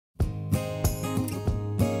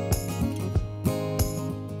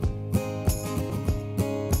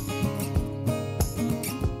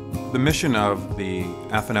The mission of the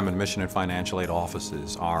F&M Admission and Financial Aid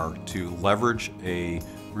offices are to leverage a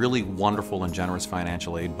really wonderful and generous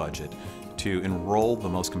financial aid budget to enroll the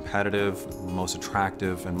most competitive, most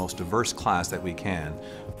attractive, and most diverse class that we can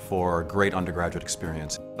for a great undergraduate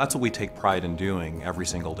experience. That's what we take pride in doing every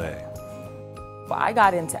single day. I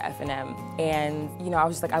got into F&M and I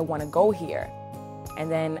was just like, I want to go here. And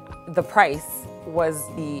then the price was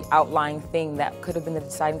the outlying thing that could have been the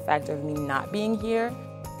deciding factor of me not being here.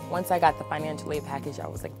 Once I got the financial aid package, I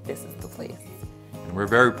was like, this is the place. And we're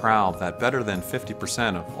very proud that better than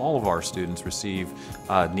 50% of all of our students receive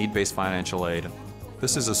need-based financial aid.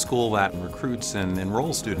 This is a school that recruits and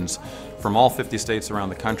enrolls students from all 50 states around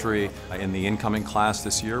the country. In the incoming class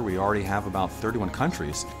this year, we already have about 31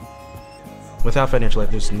 countries. Without financial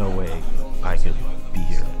aid, there's no way I could be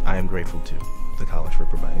here. I am grateful to the college for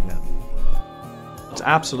providing that. It's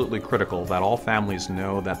absolutely critical that all families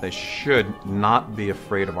know that they should not be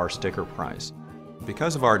afraid of our sticker price.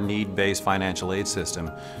 Because of our need-based financial aid system,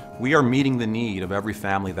 we are meeting the need of every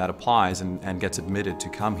family that applies and gets admitted to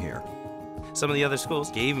come here. Some of the other schools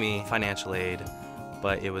gave me financial aid,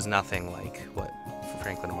 but it was nothing like what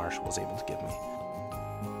Franklin and Marshall was able to give me.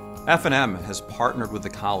 F&M has partnered with the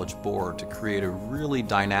College Board to create a really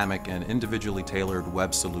dynamic and individually tailored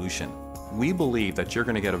web solution. We believe that you're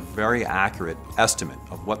going to get a very accurate estimate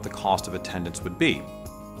of what the cost of attendance would be.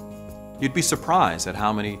 You'd be surprised at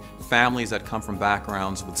how many families that come from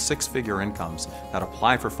backgrounds with six-figure incomes that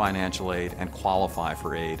apply for financial aid and qualify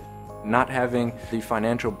for aid. Not having the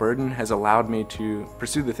financial burden has allowed me to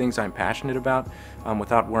pursue the things I'm passionate about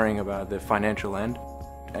without worrying about the financial end,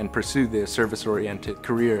 and pursue the service-oriented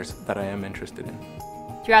careers that I am interested in.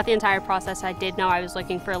 Throughout the entire process, I did know I was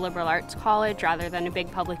looking for a liberal arts college rather than a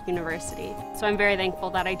big public university. So I'm very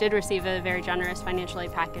thankful that I did receive a very generous financial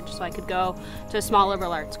aid package so I could go to a small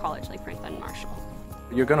liberal arts college like Franklin and Marshall.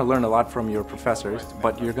 You're going to learn a lot from your professors,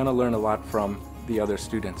 but you're going to learn a lot from the other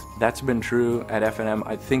students. That's been true at F&M,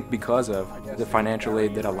 I think, because of the financial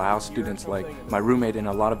aid that allows students like my roommate and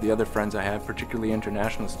a lot of the other friends I have, particularly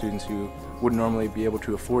international students who wouldn't normally be able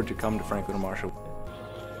to afford to come to Franklin and Marshall.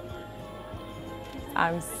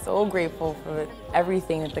 I'm so grateful for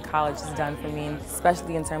everything that the college has done for me,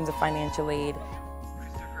 especially in terms of financial aid.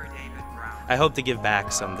 I hope to give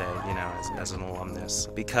back someday, as an alumnus,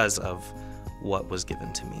 because of what was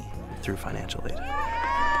given to me through financial aid.